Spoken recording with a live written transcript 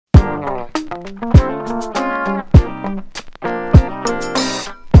Thank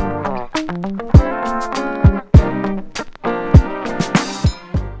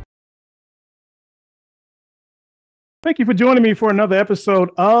you for joining me for another episode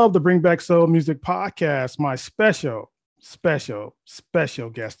of the Bring Back Soul Music Podcast. My special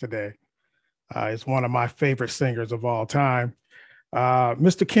guest today is one of my favorite singers of all time,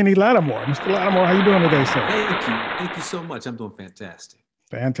 Mr. Kenny Lattimore. Mr. Lattimore, how you doing today, sir? Thank you. Thank you so much. I'm doing fantastic.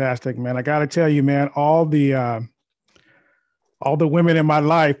 Fantastic, man. I got to tell you, man, all the women in my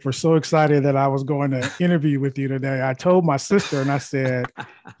life were so excited that I was going to interview with you today. I told my sister and I said,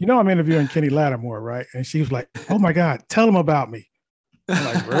 you know, I'm interviewing Kenny Lattimore, right? And she was like, oh my God, tell him about me. I'm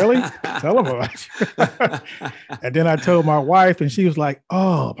like, really? Tell him about you. And then I told my wife and she was like,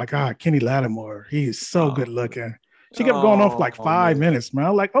 oh my God, Kenny Lattimore. He is so good looking. She kept going on for like 5 minutes, man.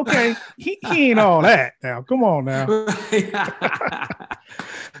 I'm like, okay, he ain't all that now. Come on now.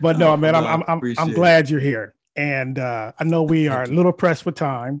 But no, man, I'm glad you're here. And I know we are a little pressed for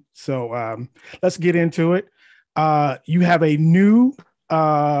time, so let's get into it. You have a new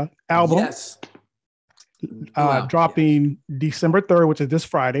album, yes, dropping December 3rd, which is this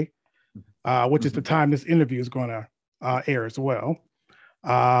Friday, which is the time this interview is going to air as well.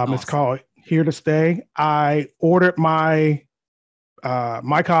 Awesome. It's called Here to Stay. I ordered my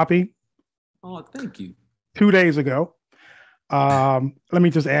copy. Oh, thank you. 2 days ago. Let me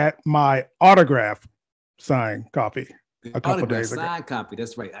just add my autograph signed copy a couple days ago. Signed copy,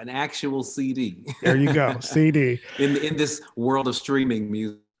 that's right, an actual CD. There you go, CD. in this world of streaming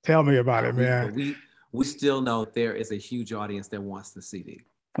music. Tell me about it, man. We still know there is a huge audience that wants the CD.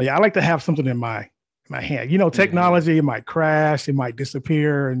 Yeah, I like to have something in my hand. You know, technology, it might crash, it might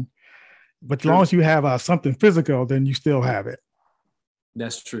disappear, but as long as you have something physical, then you still have it.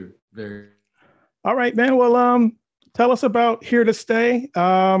 That's true. Very. All right, man. Well, tell us about Here to Stay.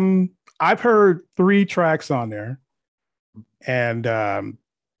 I've heard 3 tracks on there, and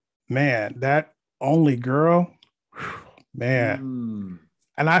man, that Only Girl, man.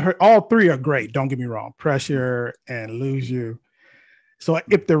 And I heard all 3 are great. Don't get me wrong, Pressure and Lose You. So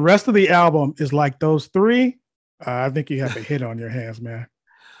if the rest of the album is like those 3, I think you have a hit on your hands, man.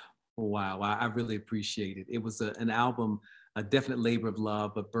 Wow, I really appreciate it. It was an album, a definite labor of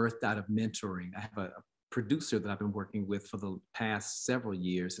love, but birthed out of mentoring. I have a producer that I've been working with for the past several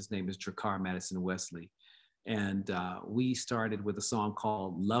years. His name is Drakkar Madison Wesley. And we started with a song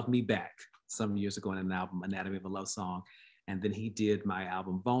called Love Me Back some years ago in an album, Anatomy of a Love Song. And then he did my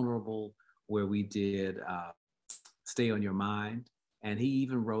album Vulnerable, where we did Stay on Your Mind. And he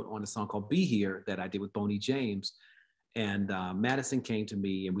even wrote on a song called Be Here that I did with Boney James. And Madison came to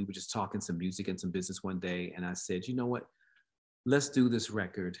me and we were just talking some music and some business one day. And I said, you know what? Let's do this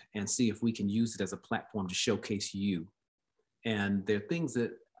record and see if we can use it as a platform to showcase you. And there are things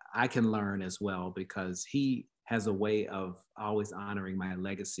that I can learn as well, because he has a way of always honoring my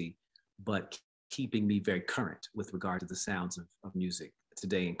legacy, but keeping me very current with regard to the sounds of music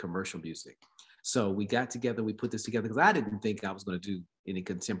today in commercial music. So we got together, we put this together because I didn't think I was going to do any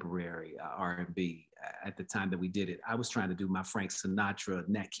contemporary R&B at the time that we did it. I was trying to do my Frank Sinatra,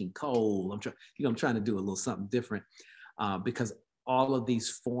 Nat King Cole. I'm trying to do a little something different. Because all of these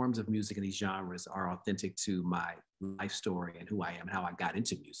forms of music and these genres are authentic to my life story and who I am and how I got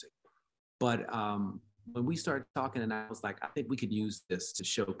into music. But when we started talking, and I was like, I think we could use this to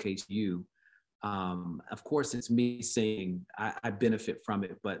showcase you. Of course, it's me saying I benefit from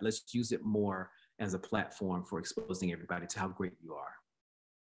it, but let's use it more as a platform for exposing everybody to how great you are.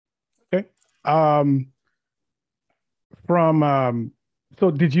 Okay. So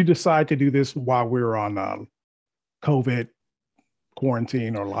did you decide to do this while we were on COVID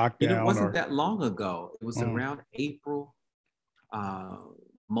quarantine or lockdown? It wasn't that long ago. It was around April.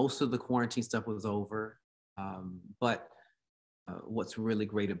 Most of the quarantine stuff was over. But what's really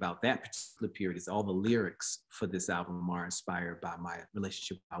great about that particular period is all the lyrics for this album are inspired by my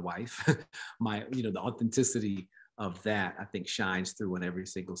relationship with my wife. The authenticity of that, I think, shines through in every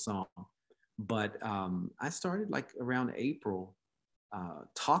single song. But I started like around April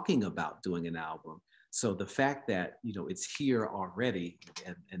talking about doing an album. So the fact that, it's here already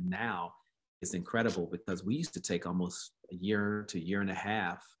and now is incredible, because we used to take almost a year to year and a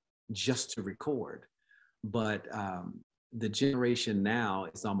half just to record. But the generation now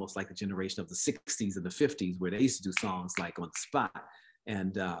is almost like the generation of the 60s and the 50s, where they used to do songs like on the spot.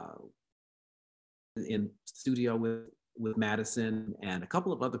 And in studio with Madison and a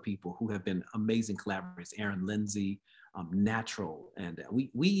couple of other people who have been amazing collaborators, Aaron Lindsay, Natural. And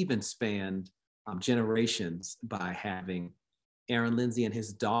we even spanned generations by having Aaron Lindsay and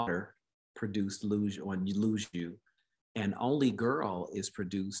his daughter produced Lose You, And Only Girl is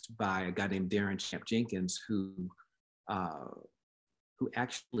produced by a guy named Darren Champ Jenkins, who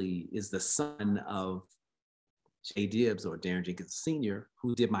actually is the son of Jay Dibbs, or Darren Jenkins Sr.,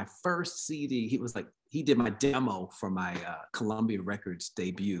 who did my first CD. He did my demo for my Columbia Records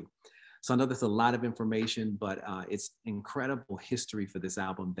debut. So I know there's a lot of information, but it's incredible history for this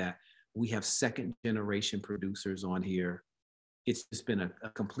album that we have second generation producers on here. It's just been a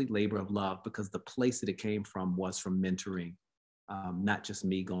complete labor of love, because the place that it came from was from mentoring, not just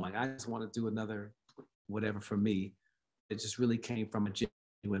me going, I just want to do another whatever for me. It just really came from a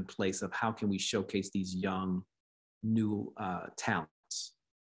genuine place of how can we showcase these young, new talents.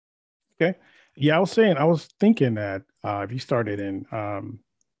 Okay. Yeah, I was thinking that if you started in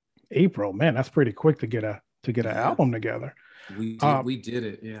April, man, that's pretty quick to get an album together. We did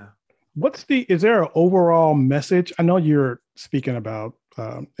it. Yeah. Is there an overall message? I know you're speaking about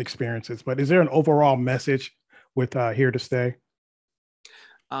experiences, but is there an overall message with Here to Stay?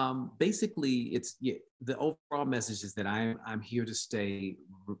 Basically, the overall message is that I'm here to stay,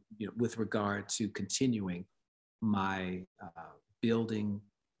 with regard to continuing my building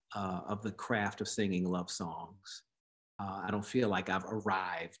of the craft of singing love songs. I don't feel like I've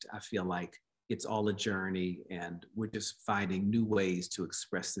arrived. I feel like it's all a journey, and we're just finding new ways to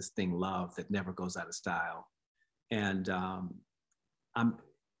express this thing, love, that never goes out of style. And I'm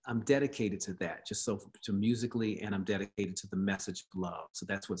dedicated to that, to musically, and I'm dedicated to the message of love. So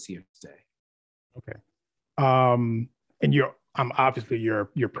that's what's here to stay. Okay. And obviously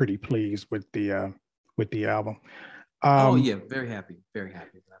you're pretty pleased with the album. Oh yeah, very happy about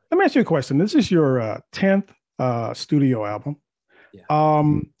it. Let me ask you a question. This is your 10th studio album. Yeah.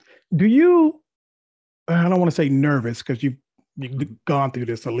 Do you, I don't want to say nervous, because you've gone through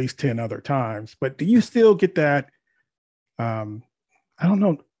this at least 10 other times, but do you still get that, I don't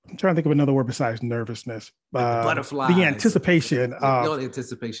know, I'm trying to think of another word besides nervousness. Butterflies. The anticipation of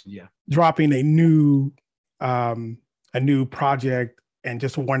anticipation, yeah. Dropping a new project and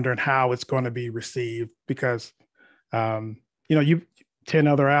just wondering how it's going to be received, because, you've 10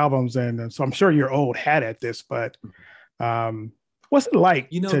 other albums, and so I'm sure you're old hat at this, but what's it like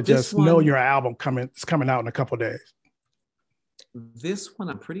to just know your album is coming out in a couple of days? This one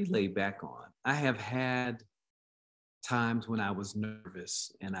I'm pretty laid back on. I have had times when I was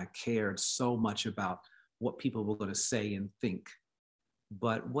nervous and I cared so much about what people were going to say and think.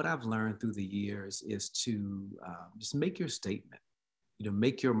 But what I've learned through the years is to just make your statement,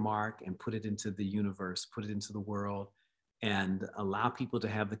 make your mark and put it into the universe, put it into the world, and allow people to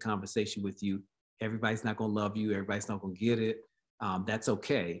have the conversation with you. Everybody's not going to love you. Everybody's not going to get it. That's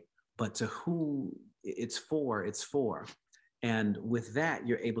okay. But to who it's for, it's for. And with that,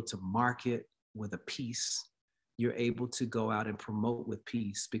 you're able to market with a piece. You're able to go out and promote with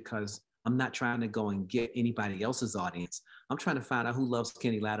peace, because I'm not trying to go and get anybody else's audience. I'm trying to find out who loves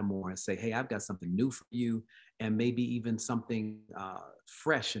Kenny Lattimore and say, hey, I've got something new for you, and maybe even something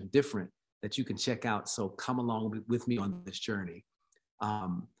fresh and different that you can check out. So come along with me on this journey.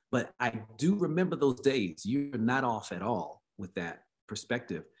 But I do remember those days. You're not off at all with that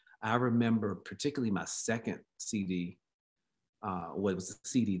perspective. I remember particularly my second CD, what was the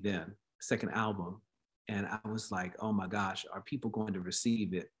CD then, second album. And I was like, oh my gosh, are people going to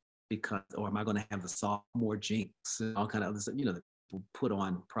receive it? Or am I going to have the sophomore jinx and all kind of other stuff, that people put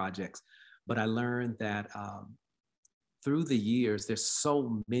on projects. But I learned that through the years, there's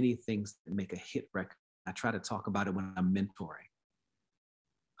so many things that make a hit record. I try to talk about it when I'm mentoring,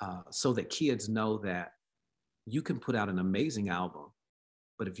 so that kids know that you can put out an amazing album,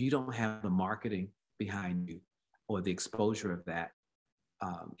 but if you don't have the marketing behind you or the exposure of that,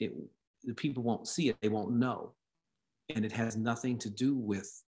 the people won't see it, they won't know. And it has nothing to do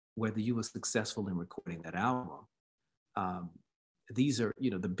with whether you were successful in recording that album. These are,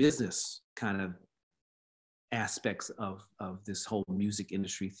 the business kind of aspects of this whole music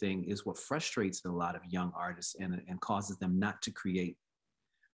industry thing is what frustrates a lot of young artists and causes them not to create,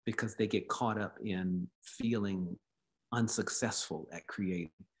 because they get caught up in feeling unsuccessful at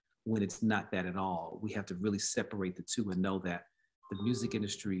creating, when it's not that at all. We have to really separate the two and know that the music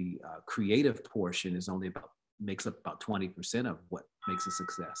industry creative portion makes up about 20% of what makes a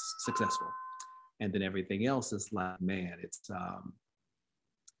successful. And then everything else is like, man,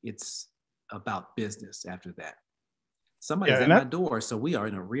 it's about business after that. Somebody's at my door, so we are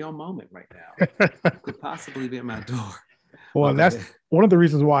in a real moment right now. Could possibly be at my door. Well, that's one of the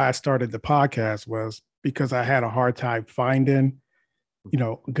reasons why I started the podcast, was because I had a hard time finding,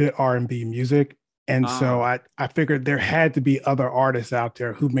 good R&B music. And so I figured there had to be other artists out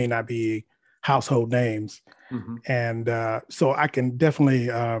there who may not be household names. Mm-hmm. And so I can definitely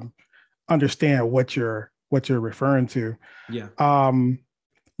understand what you're what you're referring to. Yeah.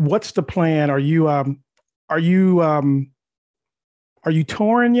 What's the plan? Are you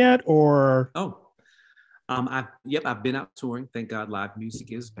touring yet, or? I've been out touring. Thank God live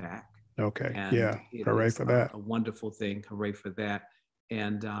music is back. Okay. And yeah. Hooray for that. A wonderful thing. Hooray for that.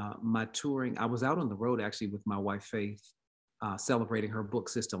 And my touring, I was out on the road actually with my wife, Faith, celebrating her book,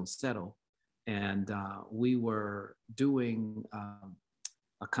 System Settle. And we were doing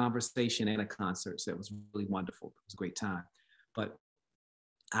a conversation and a concert. So it was really wonderful. It was a great time. But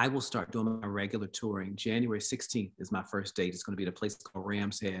I will start doing my regular touring. January 16th is my first date. It's going to be at a place called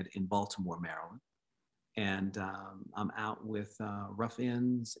Ram's Head in Baltimore, Maryland. And I'm out with Rough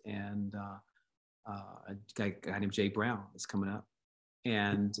Ends and a guy named Jay Brown is coming up.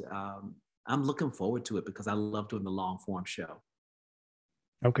 And I'm looking forward to it because I love doing the long form show.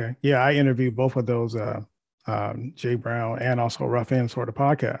 Okay. Yeah, I interviewed both of those, Jay Brown and also Rough Ends for the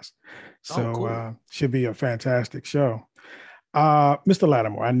podcast. So cool. Should be a fantastic show. Mr.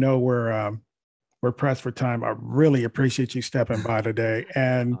 Lattimore, I know we're pressed for time. I really appreciate you stepping by today.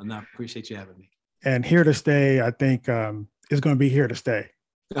 And I appreciate you having me. And Here to Stay, I think is going to be here to stay.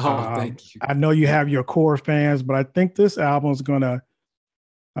 Thank you. I know you have your core fans, but I think this album is going to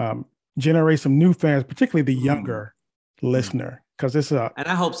generate some new fans, particularly the younger listener, because it's and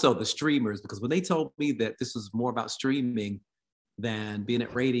I hope so, the streamers, because when they told me that this was more about streaming than being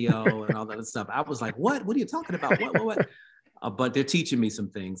at radio and all that stuff, I was like, what are you talking about? What? But they're teaching me some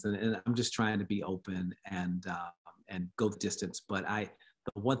things, and I'm just trying to be open and go the distance. But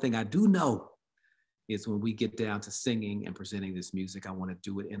the one thing I do know is when we get down to singing and presenting this music, I want to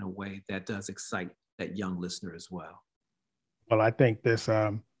do it in a way that does excite that young listener as well. Well, I think this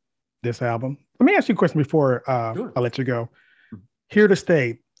album, let me ask you a question before Sure. I'll let you go. Here to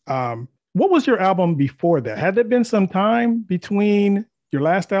Stay. What was your album before that? Had there been some time between your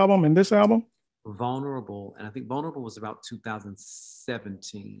last album and this album? Vulnerable, and I think Vulnerable was about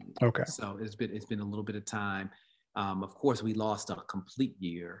 2017. Okay. So it's been a little bit of time. Of course, we lost a complete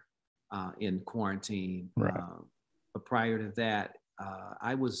year in quarantine. Right. But prior to that,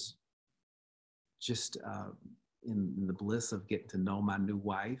 I was just in the bliss of getting to know my new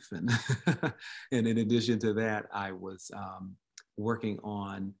wife, and and in addition to that, I was working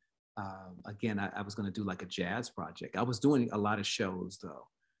on again. I was going to do like a jazz project. I was doing a lot of shows though.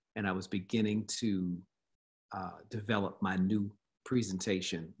 And I was beginning to develop my new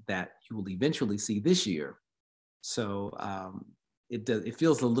presentation that you will eventually see this year. So it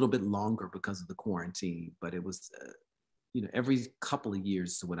feels a little bit longer because of the quarantine, but it was, every couple of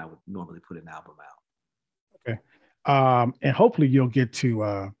years when I would normally put an album out. Okay. And hopefully you'll get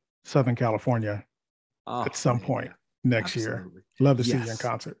to Southern California at some point next year. Love to see you in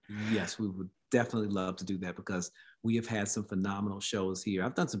concert. Yes, we would definitely love to do that because we have had some phenomenal shows here.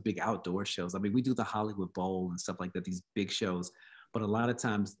 I've done some big outdoor shows. I mean, we do the Hollywood Bowl and stuff like that, these big shows, but a lot of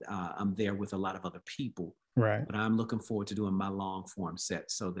times I'm there with a lot of other people. Right. But I'm looking forward to doing my long form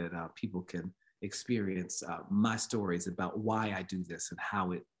set so that people can experience my stories about why I do this and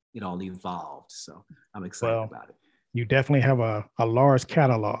how it all evolved. So I'm excited about it. You definitely have a large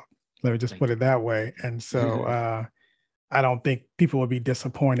catalog. Let me just put it that way. And so I don't think people will be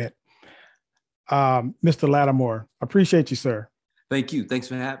disappointed. Mr. Lattimore, appreciate you, sir. Thank you. Thanks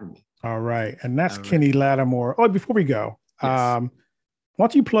for having me. All right. And that's Kenny Lattimore. Oh, before we go, yes. Why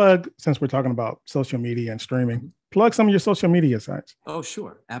don't you plug, since we're talking about social media and streaming, plug some of your social media sites. Oh,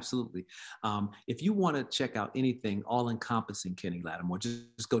 sure. Absolutely. If you want to check out anything all-encompassing Kenny Lattimore,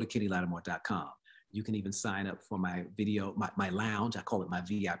 just go to kennylattimore.com. You can even sign up for my video, my lounge. I call it my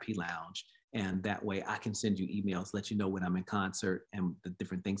VIP lounge. And that way I can send you emails, let you know when I'm in concert and the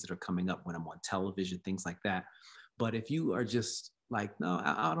different things that are coming up when I'm on television, things like that. But if you are just like, no,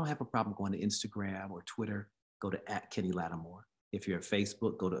 I don't have a problem going to Instagram or Twitter, go to @Kenny Lattimore. If you're at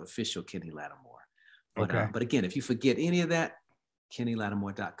Facebook, go to official Kenny Lattimore. But again, if you forget any of that,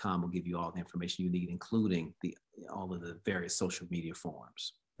 kennylattimore.com will give you all the information you need, including all of the various social media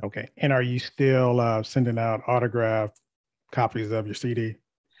forms. Okay. And are you still sending out autographed copies of your CD?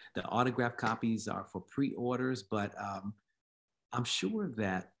 The autographed copies are for pre-orders, but I'm sure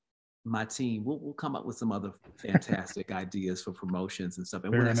that my team will come up with some other fantastic ideas for promotions and stuff.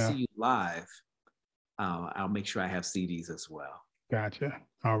 And when I see you live, I'll make sure I have CDs as well. Gotcha.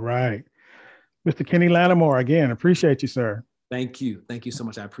 All right. Mr. Kenny Lattimore, again, appreciate you, sir. Thank you. Thank you so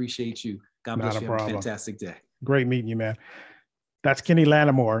much. I appreciate you. God bless you. Have a fantastic day. Great meeting you, man. That's Kenny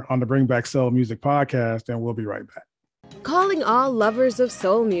Lattimore on the Bring Back Soul Music podcast, and we'll be right back. Calling all lovers of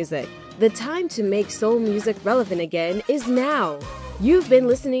soul music. The time to make soul music relevant again is now. You've been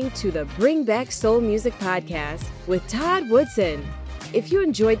listening to the Bring Back Soul Music podcast with Todd Woodson. If you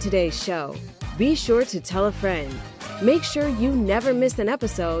enjoyed today's show, Be sure to tell a friend. Make sure you never miss an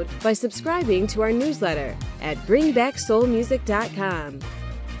episode by subscribing to our newsletter at bringbacksoulmusic.com.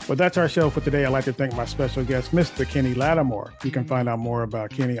 Well, that's our show for today. I'd like to thank my special guest, Mr. Kenny Lattimore. You can find out more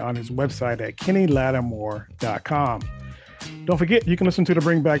about Kenny on his website at kennylattimore.com. Don't forget, you can listen to the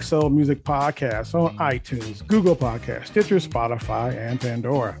Bring Back Soul Music podcast on iTunes, Google Podcasts, Stitcher, Spotify, and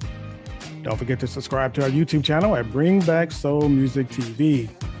Pandora. Don't forget to subscribe to our YouTube channel at Bring Back Soul Music TV.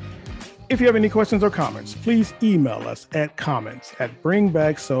 If you have any questions or comments, please email us at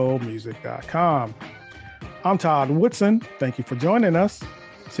comments@bringbacksoulmusic.com. I'm Todd Woodson. Thank you for joining us.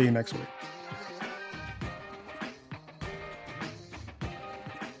 See you next week.